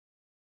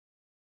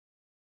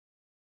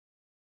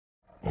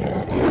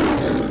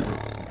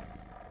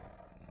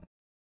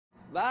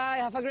Bye,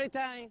 have a great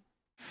time.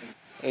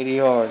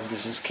 ADR,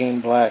 this is King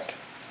Black,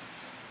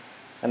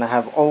 and I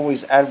have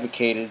always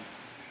advocated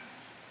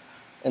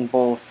in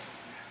both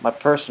my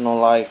personal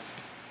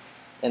life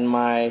and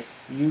my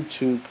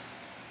YouTube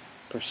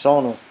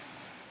persona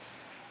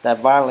that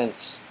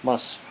violence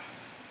must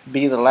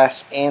be the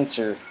last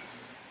answer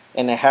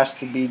and it has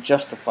to be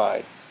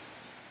justified.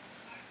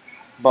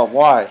 But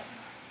why?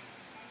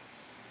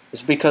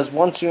 It's because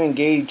once you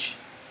engage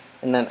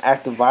in an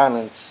act of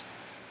violence,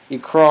 you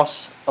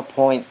cross a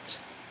point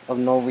of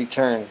no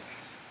return.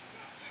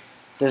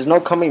 There's no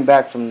coming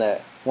back from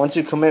that. Once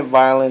you commit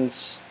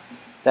violence,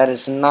 that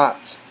is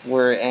not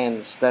where it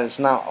ends. That is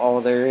not all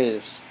there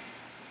is.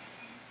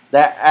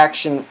 That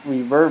action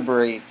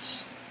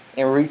reverberates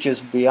and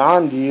reaches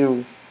beyond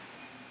you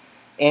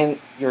and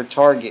your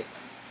target.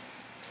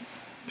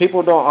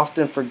 People don't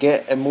often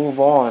forget and move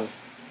on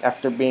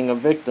after being a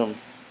victim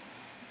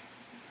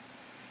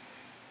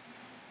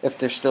if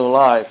they're still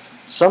alive.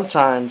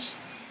 Sometimes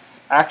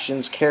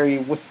actions carry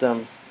with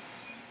them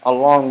a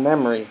long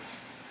memory,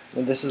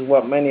 and this is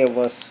what many of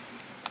us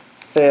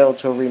fail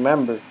to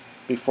remember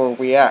before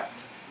we act.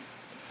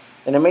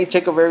 And it may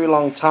take a very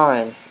long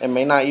time. It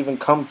may not even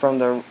come from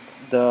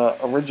the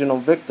original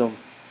victim.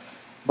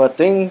 But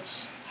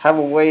things have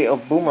a way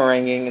of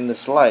boomeranging in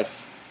this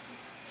life.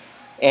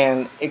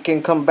 And it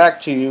can come back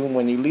to you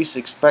when you least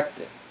expect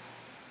it.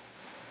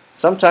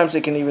 Sometimes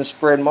it can even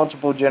spread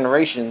multiple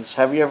generations.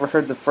 Have you ever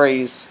heard the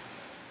phrase,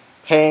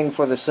 paying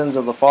for the sins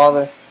of the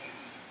father?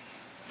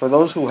 For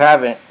those who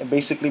haven't, it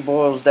basically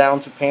boils down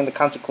to paying the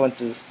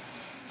consequences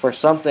for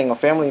something a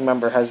family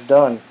member has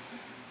done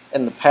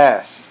in the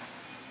past.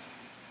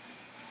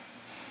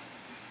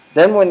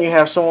 Then when you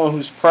have someone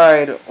whose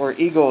pride or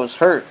ego is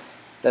hurt,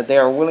 that they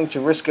are willing to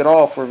risk it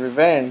all for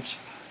revenge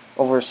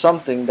over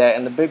something that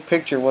in the big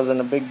picture wasn't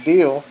a big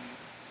deal.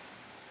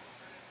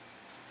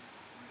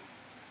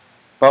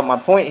 But my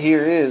point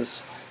here is,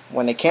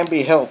 when it can't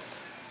be helped,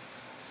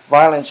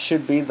 violence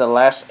should be the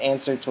last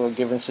answer to a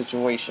given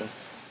situation.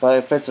 But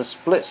if it's a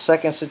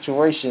split-second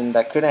situation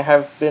that couldn't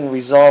have been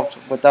resolved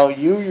without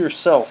you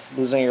yourself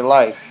losing your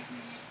life,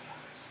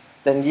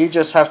 then you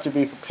just have to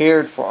be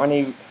prepared for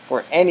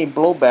any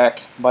blowback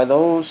by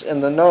those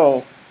in the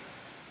know,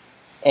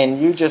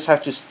 and you just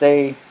have to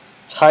stay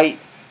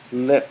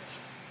tight-lipped.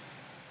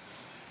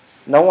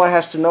 No one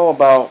has to know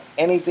about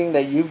anything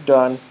that you've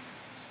done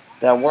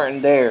that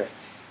weren't there.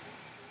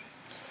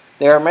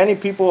 There are many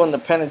people in the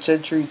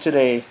penitentiary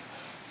today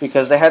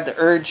because they had the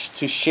urge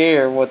to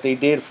share what they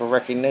did for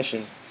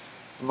recognition.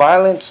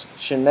 Violence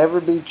should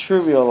never be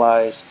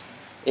trivialized.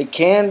 It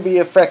can be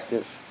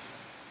effective,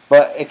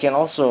 but it can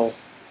also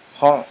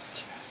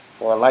haunt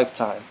for a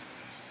lifetime.